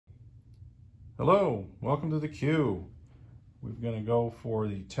Hello, welcome to the queue. We're going to go for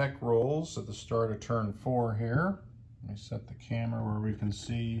the tech rolls at the start of turn 4 here. Let me set the camera where we can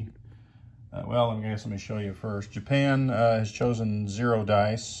see. Well, I guess let me show you first. Japan has chosen 0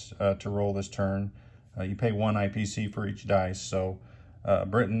 dice to roll this turn. You pay 1 IPC for each dice, so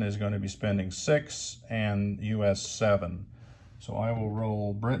Britain is going to be spending 6 and US 7. So I will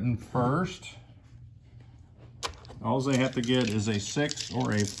roll Britain first. All they have to get is a 6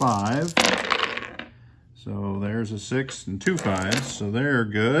 or a 5. So there's a 6 and 2 5s, so they're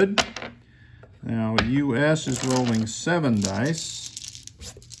good. Now US is rolling 7 dice.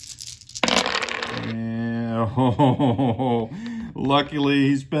 And luckily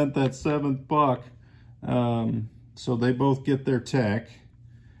he spent that 7th buck. So they both get their tech.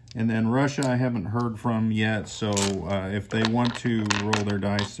 And then Russia I haven't heard from yet, so if they want to roll their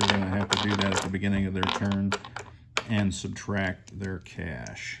dice, they're going to have to do that at the beginning of their turn and subtract their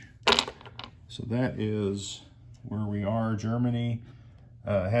cash. So that is where we are. Germany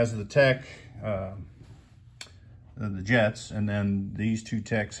has the tech, the jets, and then these 2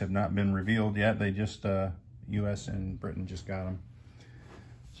 techs have not been revealed yet. They just, US and Britain just got them.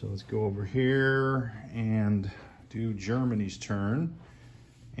 So let's go over here and do Germany's turn.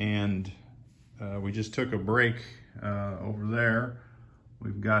 And we just took a break over there.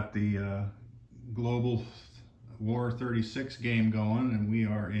 We've got the Global War 36 game going, and we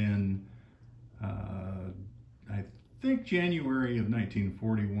are in I think January of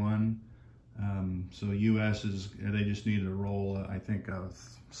 1941. So US they just need to roll, I think, a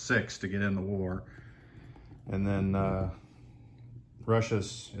 6 to get in the war. And then Russia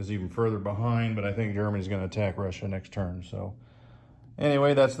is even further behind, but I think Germany's going to attack Russia next turn. So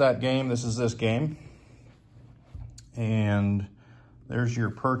anyway, that's that game. This is this game. And there's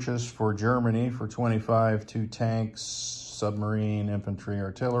your purchase for Germany for 25, 2 tanks, submarine, infantry,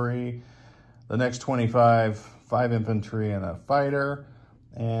 artillery. The next 25, 5 infantry and a fighter,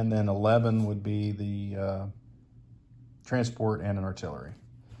 and then 11 would be the transport and an artillery.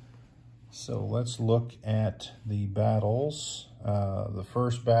 So let's look at the battles. The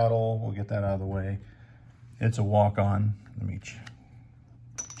first battle, we'll get that out of the way. It's a walk-on. Let me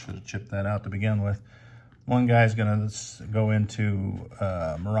should have chipped that out to begin with. One guy's going to go into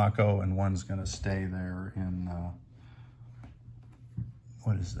Morocco, and one's going to stay there in,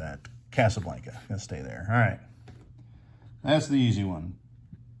 what is that? Casablanca. Gonna stay there. All right. That's the easy one.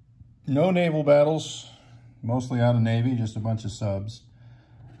 No naval battles, mostly out of Navy, just a bunch of subs.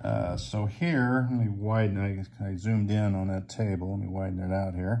 So here, let me widen, I zoomed in on that table. Let me widen it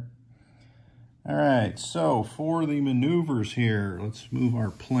out here. All right, so for the maneuvers here, let's move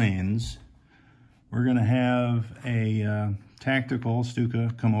our planes. We're gonna have a tactical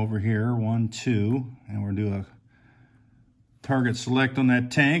Stuka come over here, 1, 2, and we're gonna do a target select on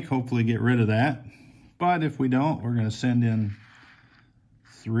that tank, hopefully get rid of that. But if we don't, we're going to send in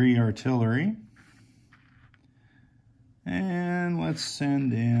 3 artillery. And let's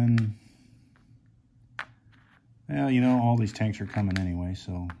send in, well, you know, all these tanks are coming anyway,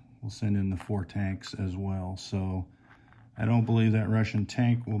 so we'll send in the 4 tanks as well. So I don't believe that Russian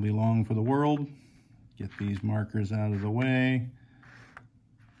tank will be long for the world. Get these markers out of the way.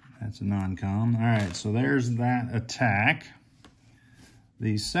 That's a non-com. All right, so there's that attack.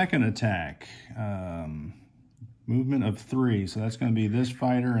 The second attack, movement of 3. So that's going to be this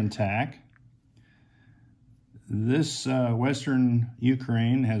fighter and tack. This Western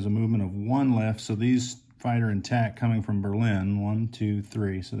Ukraine has a movement of 1 left. So these fighter and tack coming from Berlin, 1, 2,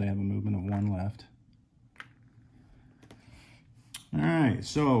 3. So they have a movement of 1 left. All right,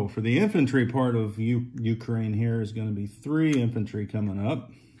 so for the infantry part of Ukraine here is going to be 3 infantry coming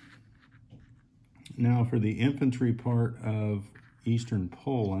up. Now for the infantry part of Eastern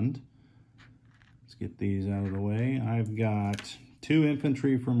Poland, let's get these out of the way. I've got 2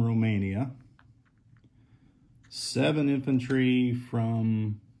 infantry from Romania, 7 infantry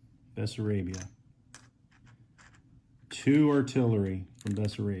from Bessarabia, 2 artillery from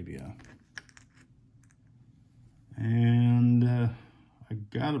Bessarabia, and I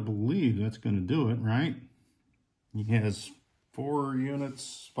gotta believe that's going to do it, right? He has 4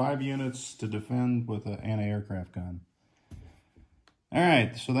 units, 5 units to defend with an anti-aircraft gun. All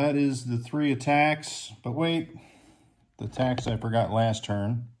right, so that is the 3 attacks. But wait, the attacks I forgot last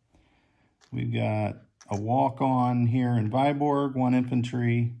turn. We've got a walk-on here in Vyborg, 1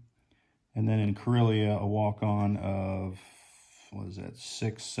 infantry, and then in Karelia, a walk-on of, what is that,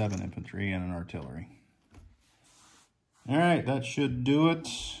 6, 7 infantry and an artillery. All right, that should do it.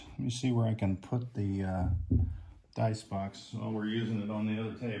 Let me see where I can put the dice box. Oh, we're using it on the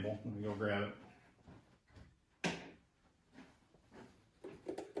other table. Let me go grab it.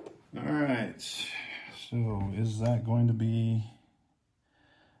 All right, so is that going to be,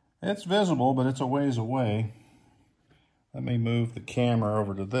 it's visible, but it's a ways away. Let me move the camera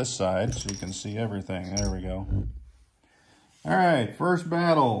over to this side so you can see everything. There we go. All right, first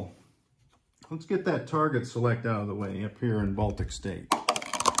battle. Let's get that target select out of the way up here in Baltic State.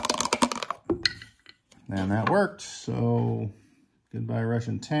 And that worked, so goodbye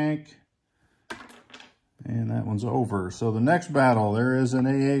Russian tank. And that one's over. So the next battle, there is an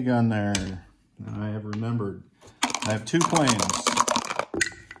AA gun there. I have remembered. I have 2 planes.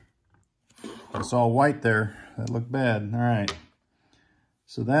 It's all white there. That looked bad. All right.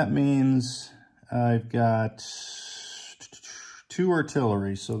 So that means I've got 2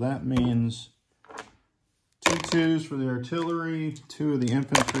 artillery. So that means 2 twos for the artillery, 2 of the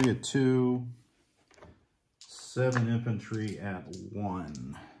infantry at 2, 7 infantry at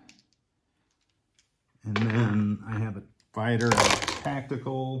 1. And then I have a fighter at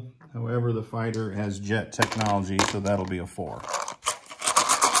tactical. However, the fighter has jet technology, so that'll be a 4.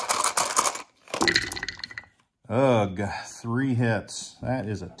 Ugh, 3 hits. That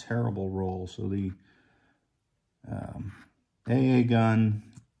is a terrible roll. So the AA gun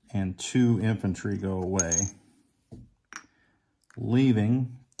and 2 infantry go away,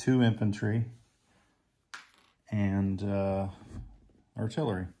 leaving 2 infantry and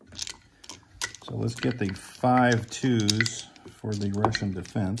artillery. So let's get the 5 twos for the Russian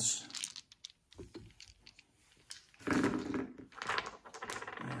defense.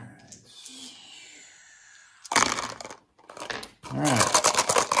 All right.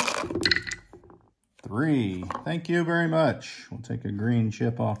 3. Thank you very much. We'll take a green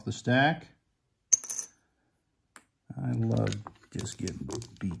chip off the stack. I love just getting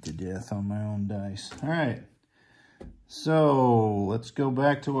beat to death on my own dice. All right. So let's go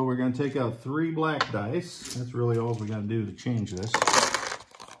back to where we're going to take out 3 black dice. That's really all we got to do to change this.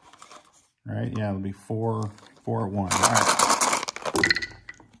 All right, yeah, it'll be 4 at 1. All right.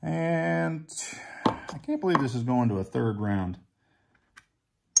 And I can't believe this is going to a 3rd round.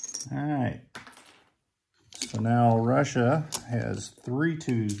 All right. So now Russia has 3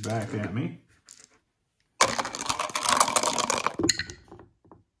 twos back at me.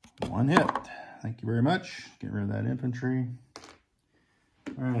 1 hit. Thank you very much. Get rid of that infantry.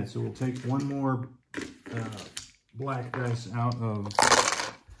 All right, so we'll take 1 more black dice out of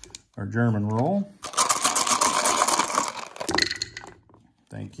our German roll.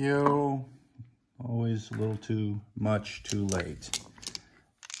 Thank you. Always a little too much, too late.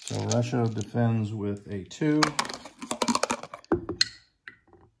 So Russia defends with a 2.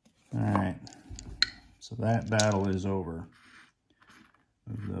 All right, so that battle is over.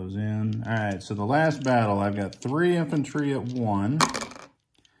 Move those in. All right, so the last battle, I've got 3 infantry at 1,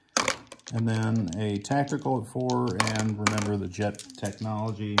 and then a tactical at 4, and remember the jet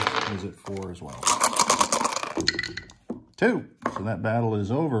technology is at 4 as well. 2, so that battle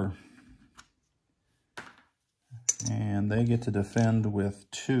is over. And they get to defend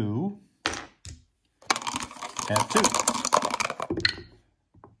with 2 at 2.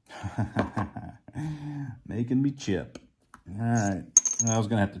 Making me chip. All right. I was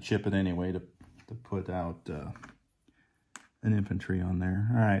going to have to chip it anyway to put out an infantry on there.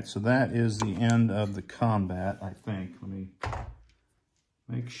 All right, so that is the end of the combat, I think. Let me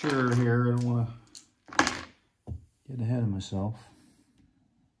make sure here. I don't want to get ahead of myself.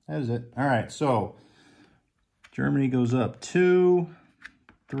 That is it. All right, so Germany goes up 2,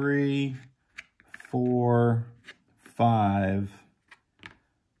 3, 4, 5.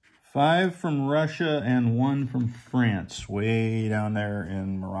 5 from Russia and 1 from France, way down there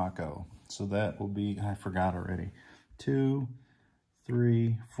in Morocco. So that will be, I forgot already, 2,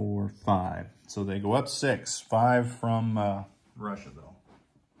 3, 4, 5. So they go up 6, 5 from Russia though.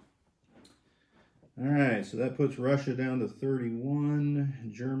 All right, so that puts Russia down to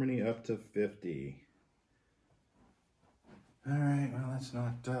 31, Germany up to 50. All right, well that's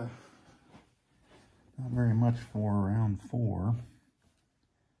not very much for round 4.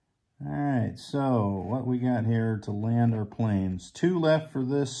 All right, so what we got here to land our planes. 2 left for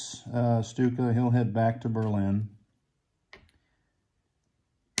this Stuka. He'll head back to Berlin.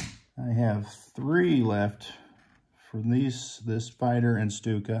 I have 3 left for this fighter and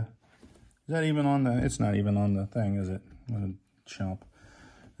Stuka. Is that even on the, it's not even on the thing, is it? What a chump.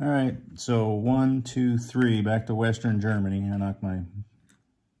 All right, so 1, 2, 3, back to Western Germany. I knocked my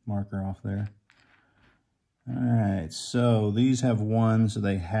marker off there. All right, so these have 1, so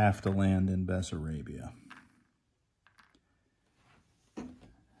they have to land in Bessarabia.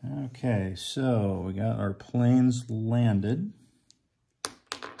 Okay, so we got our planes landed.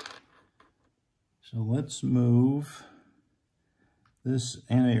 So let's move this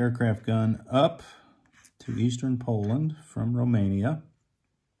anti-aircraft gun up to eastern Poland from Romania.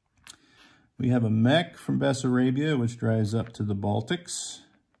 We have a mech from Bessarabia, which drives up to the Baltics.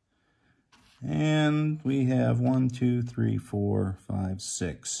 And we have 1, 2, 3, 4, 5,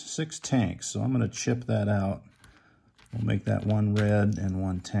 6 tanks. So I'm going to chip that out. We'll make that one red and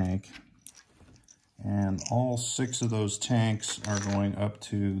one tank. And all 6 of those tanks are going up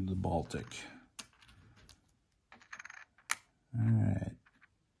to the Baltic. All right.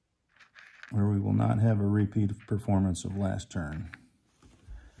 Where we will not have a repeat of performance of last turn.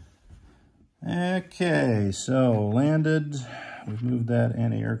 Okay, so landed. We've moved that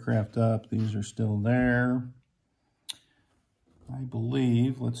anti-aircraft up. These are still there. I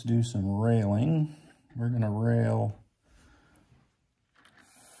believe, let's do some railing. We're going to rail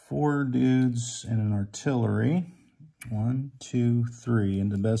 4 dudes and an artillery. 1, 2, 3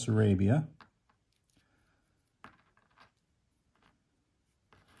 into Bessarabia.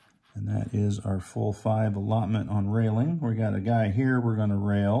 And that is our full 5 allotment on railing. We got a guy here we're going to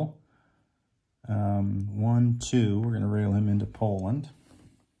rail. 1, 2, we're going to rail him into Poland.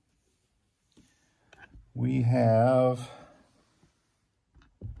 We have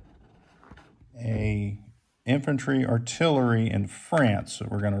a infantry artillery in France that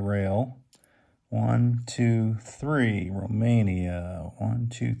we're going to rail. 1, 2, 3, Romania. 1,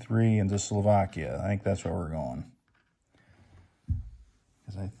 2, 3 into Slovakia. I think that's where we're going.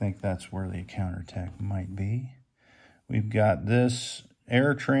 Because I think that's where the counterattack might be. We've got this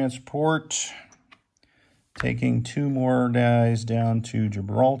air transport taking 2 more guys down to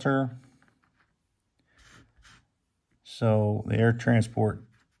Gibraltar. So the air transport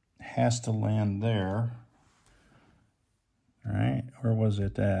has to land there. All right, where was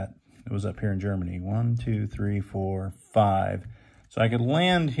it at? It was up here in Germany. 1, 2, 3, 4, 5. So I could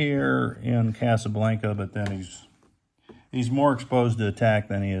land here in Casablanca, but then he's more exposed to attack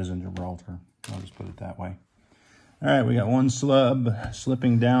than he is in Gibraltar. I'll just put it that way. All right, we got 1 sub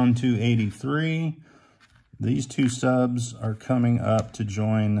slipping down to 83. These 2 subs are coming up to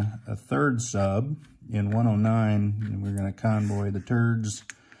join a 3rd sub in 109, and we're going to convoy the turds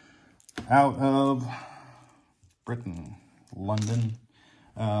out of Britain, London.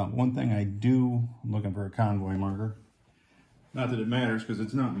 One thing I'm looking for a convoy marker. Not that it matters, because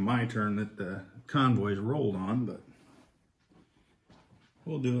it's not my turn that the convoy's rolled on, but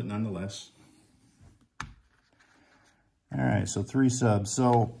we'll do it nonetheless. All right, so 3 subs.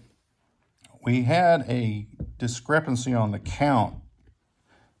 So we had a discrepancy on the count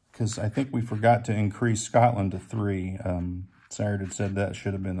because I think we forgot to increase Scotland to 3. Sarah had said that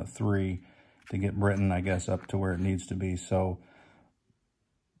should have been a 3 to get Britain, I guess, up to where it needs to be. So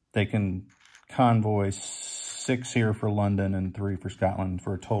they can convoy 6 here for London and 3 for Scotland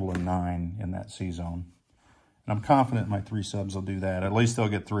for a total of 9 in that sea zone. And I'm confident my 3 subs will do that. At least they'll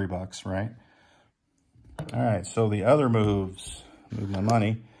get $3, right? All right, so the other moves, move my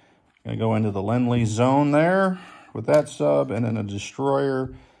money. Gonna go into the Lend-Lease zone there with that sub, and then a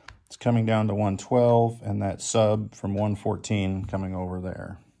destroyer. It's coming down to 112, and that sub from 114 coming over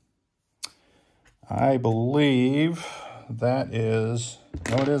there. I believe that is,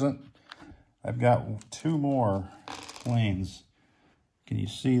 no it isn't. I've got 2 more planes. Can you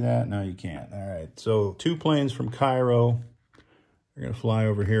see that? No, you can't. All right, so 2 planes from Cairo. We're gonna fly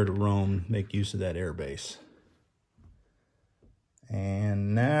over here to Rome, make use of that air base.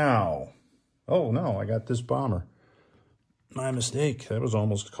 And now, oh no, I got this bomber. My mistake, that was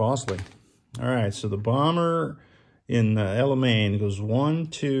almost costly. All right, so the bomber in El Alamein goes 1,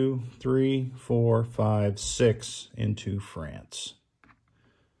 2, 3, 4, 5, 6 into France.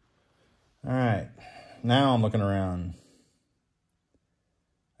 All right, now I'm looking around.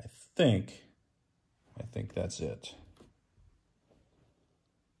 I think that's it.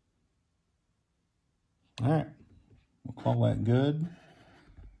 All right, we'll call that good.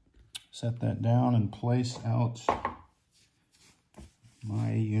 Set that down and place out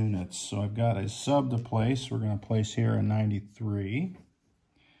my units. So I've got a sub to place. We're going to place here a 93.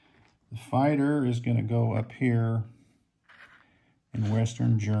 The fighter is going to go up here in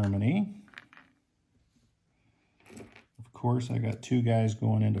Western Germany. Of course, I got 2 guys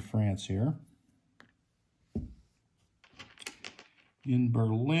going into France here. In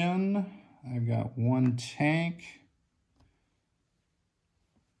Berlin, I've got 1 tank.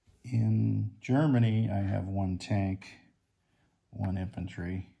 In Germany, I have 1 tank, 1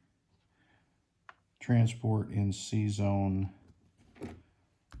 infantry. Transport in C zone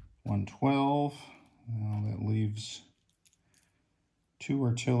 112. Now that leaves 2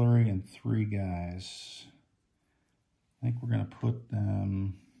 artillery and 3 guys. I think we're going to put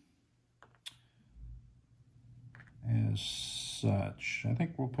them as such. I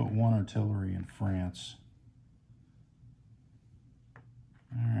think we'll put 1 artillery in France.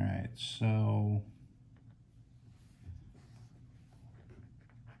 All right, so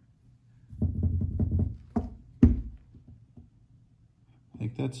I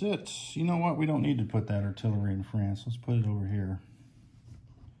think that's it. You know what? We don't need to put that artillery in France. Let's put it over here.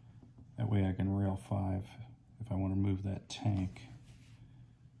 That way I can rail 5 if I want to move that tank.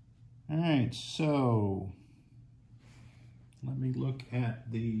 All right, so let me look at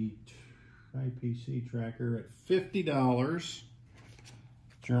the IPC tracker at $50.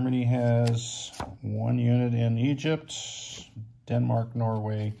 Germany has 1 unit in Egypt, Denmark,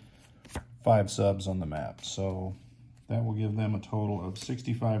 Norway, 5 subs on the map. So that will give them a total of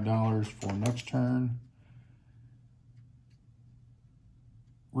 $65 for next turn.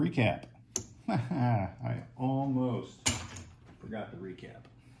 Recap. I almost forgot the recap.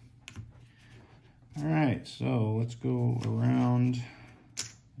 All right, so let's go around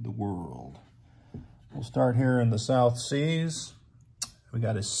the world. We'll start here in the South Seas. We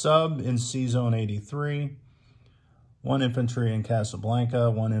got a sub in Sea Zone 83, 1 infantry in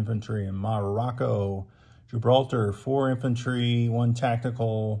Casablanca, 1 infantry in Morocco, Gibraltar, 4 infantry, 1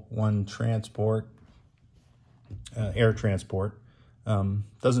 tactical, 1 transport, air transport.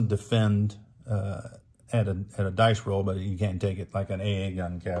 Doesn't defend at a dice roll, but you can't take it like an AA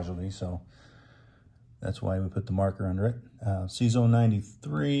gun casualty, so that's why we put the marker under it. Sea Zone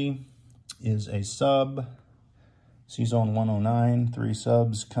 93 is a sub. Sea Zone 109, 3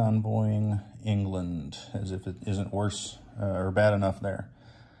 subs convoying England, as if it isn't worse or bad enough there.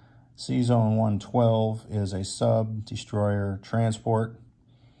 Sea Zone 112 is a sub, destroyer, transport.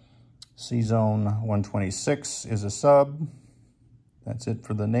 Sea Zone 126 is a sub. That's it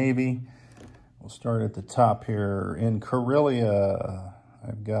for the Navy. We'll start at the top here. In Karelia,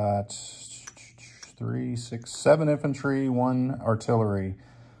 I've got 3, 6, 7 infantry, 1 artillery.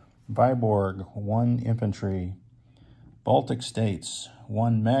 Viborg, 1 infantry. Baltic States,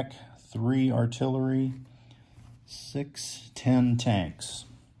 1 mech, 3 artillery, 6, 10 tanks.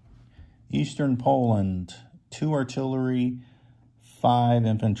 Eastern Poland, 2 artillery, 5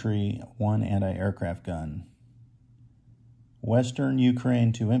 infantry, 1 anti-aircraft gun. Western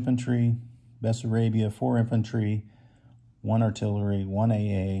Ukraine, 2 infantry. Bessarabia, 4 infantry, 1 artillery, 1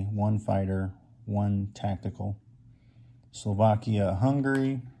 AA, 1 fighter, 1 tactical. Slovakia,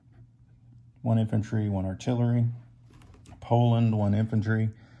 Hungary, 1 infantry, 1 artillery. Poland, 1 infantry.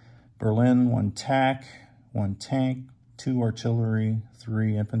 Berlin, 1 TAC, 1 tank, 2 artillery,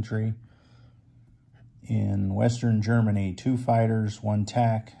 3 infantry. In Western Germany, 2 fighters, 1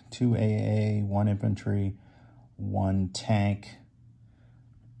 TAC, 2 AA, 1 infantry, 1 tank.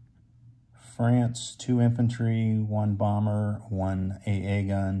 France, 2 infantry, 1 bomber, 1 AA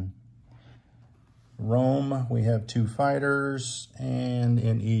gun. Rome, we have 2 fighters, and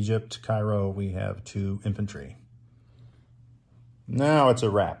in Egypt, Cairo, we have 2 infantry. Now it's a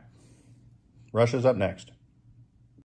wrap. Russia's up next.